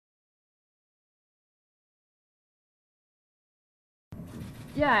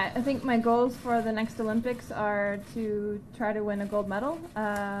Yeah, I think my goals for the next Olympics are to try to win a gold medal.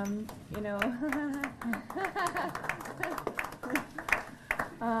 You know,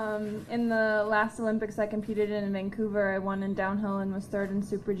 in the last Olympics I competed in Vancouver, I won in downhill and was third in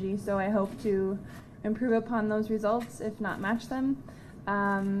Super G, so I hope to improve upon those results, if not match them.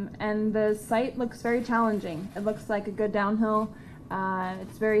 And the site looks very challenging. It looks like a good downhill.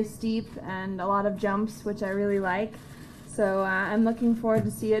 It's very steep and a lot of jumps, which I really like. So I'm looking forward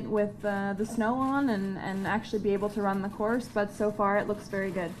to see it with the snow on and actually be able to run the course, but so far it looks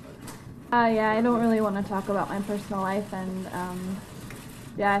very good. Yeah, I don't really want to talk about my personal life, and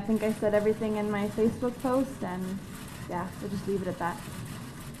yeah, I think I said everything in my Facebook post, and yeah, we'll just leave it at that.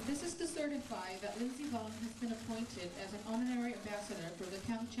 This is to certify that Lindsay Vonn has been appointed as an honorary ambassador for the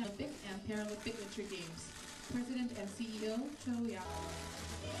Pyeongchang Olympic and Paralympic Winter Games. President and CEO, Cho Yap.